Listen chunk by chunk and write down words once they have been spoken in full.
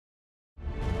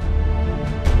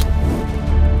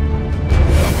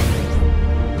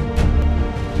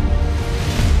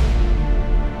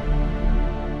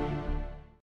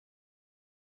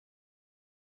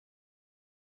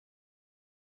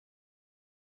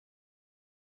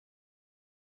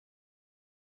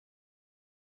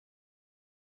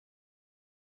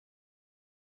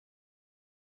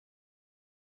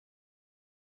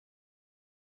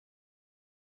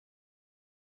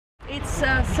It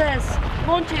says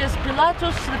Pontius Pilate,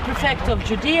 the prefect of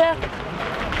Judea,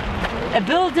 a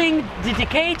building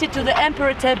dedicated to the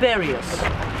Emperor Tiberius.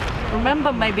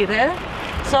 Remember, maybe there?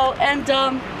 So, and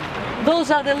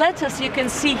those are the letters you can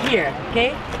see here, okay?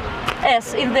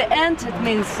 S in the end, it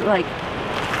means like,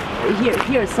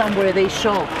 here somewhere they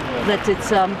show that it's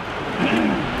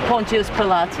Pontius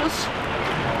Pilatus.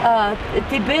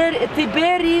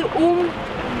 Tiberium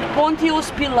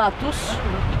Pontius Pilatus.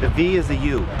 The V is a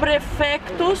U.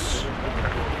 Prefectus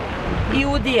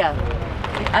Iudea.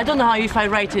 I don't know how if I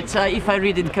write it, if I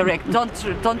read it correct. Don't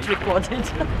record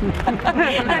it.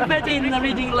 I'm better in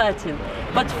reading Latin.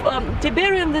 But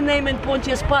Tiberium, the name, and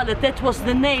Pontius Pilate, that was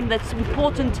the name that's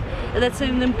important. That's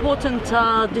an important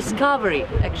discovery,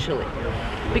 actually,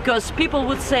 because people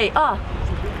would say,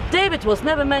 David was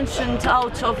never mentioned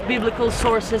out of biblical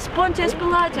sources. Pontius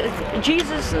Pilate,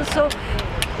 Jesus, and so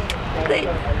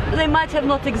they might have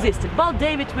not existed. About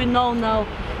David we know now.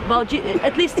 About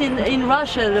at least in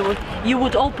Russia, you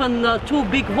would open 2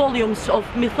 big volumes of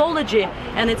mythology,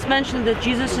 and it's mentioned that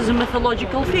Jesus is a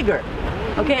mythological figure.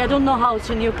 Okay, I don't know how it's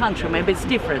in your country. Maybe it's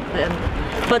different.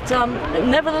 But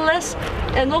nevertheless,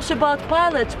 and also about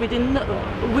Pilate,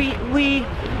 we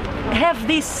have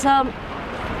this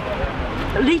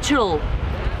literal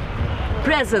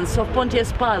presence of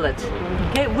Pontius Pilate.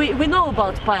 Okay, we know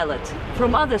about Pilate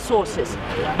from other sources,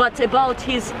 but about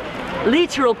his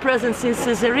literal presence in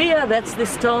Caesarea, that's the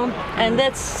stone, and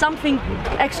that's something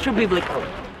extra biblical.